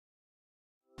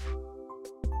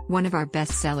one of our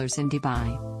best sellers in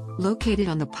Dubai. Located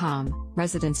on the Palm,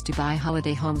 Residence Dubai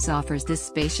Holiday Homes offers this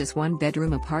spacious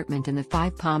one-bedroom apartment in the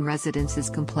 5 Palm Residences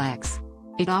complex.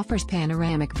 It offers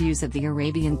panoramic views of the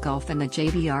Arabian Gulf and the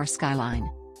JBR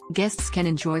skyline. Guests can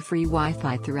enjoy free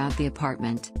Wi-Fi throughout the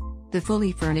apartment. The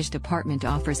fully furnished apartment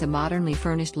offers a modernly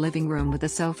furnished living room with a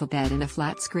sofa bed and a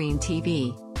flat-screen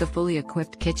TV. The fully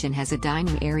equipped kitchen has a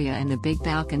dining area and the big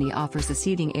balcony offers a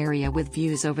seating area with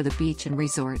views over the beach and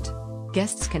resort.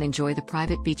 Guests can enjoy the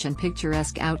private beach and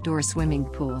picturesque outdoor swimming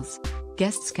pools.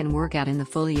 Guests can work out in the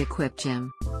fully equipped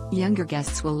gym. Younger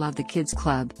guests will love the kids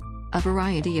club. A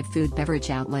variety of food beverage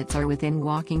outlets are within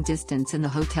walking distance in the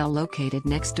hotel located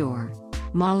next door.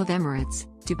 Mall of Emirates,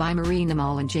 Dubai Marina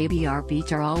Mall and JBR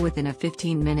Beach are all within a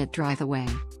 15-minute drive away.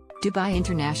 Dubai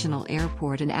International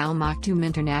Airport and Al Maktoum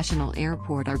International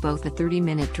Airport are both a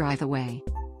 30-minute drive away.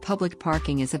 Public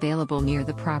parking is available near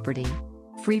the property.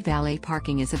 Free valet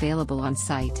parking is available on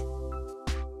site.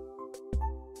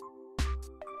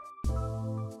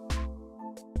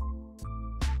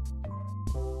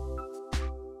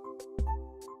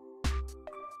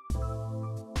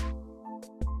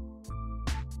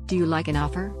 Do you like an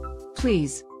offer?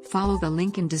 Please follow the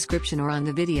link in description or on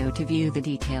the video to view the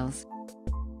details.